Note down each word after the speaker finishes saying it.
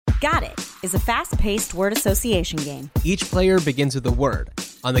Got It is a fast-paced word association game. Each player begins with a word.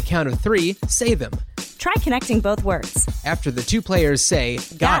 On the count of 3, say them. Try connecting both words. After the 2 players say,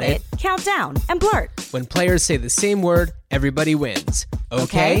 got it, count down and blurt. when players say the same word, everybody wins.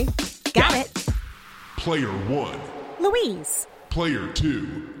 Okay? Got it. Player 1. Louise. Player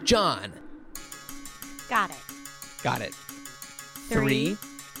 2. John. Got it. Got it. 3,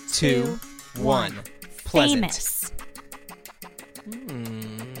 2, 1. Pleasant. Famous.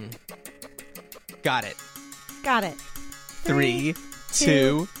 Got it. Got it. 3,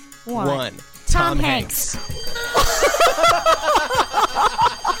 2, 1. Tom Hanks.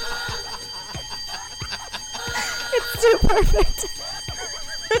 It's too perfect.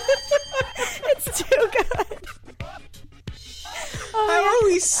 It's too good. Oh my How God. are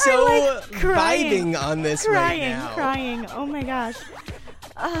we so I'm, like, crying. vibing on this right now? Crying. Oh my gosh.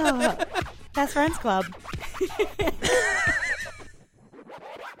 Oh, Best Friends Club.